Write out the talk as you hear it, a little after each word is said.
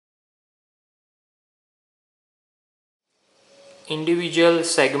individual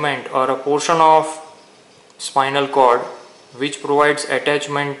segment or a portion of spinal cord which provides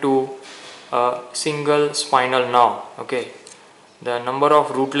attachment to a single spinal nerve. Okay, the number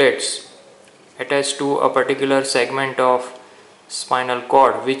of rootlets attached to a particular segment of spinal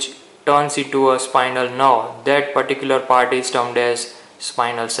cord which turns into a spinal nerve, that particular part is termed as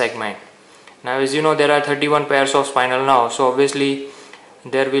spinal segment. Now, as you know, there are 31 pairs of spinal nerves, so obviously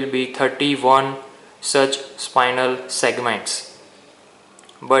there will be 31 such spinal segments,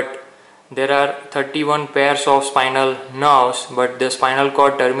 but there are 31 pairs of spinal nerves, but the spinal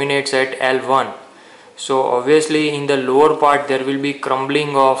cord terminates at L1. So obviously in the lower part there will be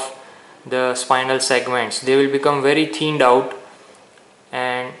crumbling of the spinal segments. They will become very thinned out,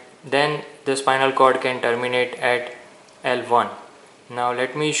 and then the spinal cord can terminate at L1. Now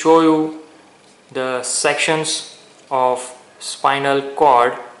let me show you the sections of spinal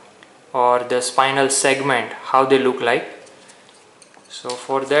cord or the spinal segment, how they look like. So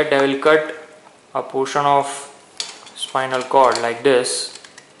for that I will cut a portion of spinal cord like this.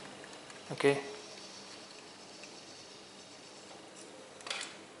 Okay,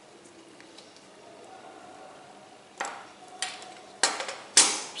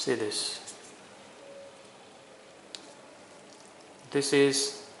 see this. This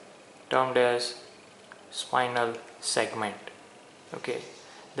is termed as spinal segment. Okay,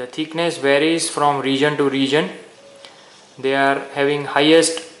 the thickness varies from region to region. They are having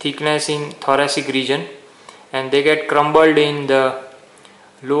highest thickness in thoracic region, and they get crumbled in the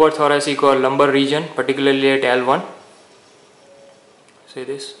lower thoracic or lumbar region, particularly at L1. See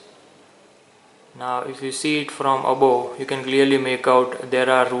this. Now if you see it from above, you can clearly make out there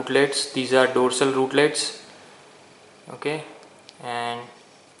are rootlets. These are dorsal rootlets. Okay, and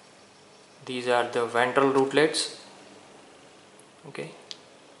these are the ventral rootlets. Okay,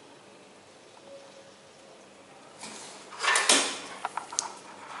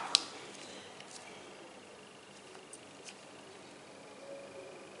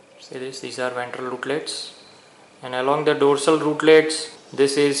 see this, these are ventral rootlets, and along the dorsal rootlets,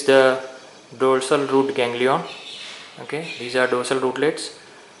 this is the dorsal root ganglion. Okay, these are dorsal rootlets,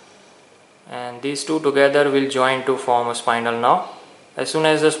 and these two together will join to form a spinal nerve. As soon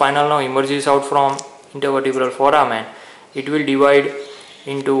as the spinal nerve emerges out from intervertebral foramen, it will divide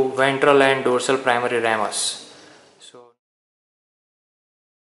into ventral and dorsal primary ramus.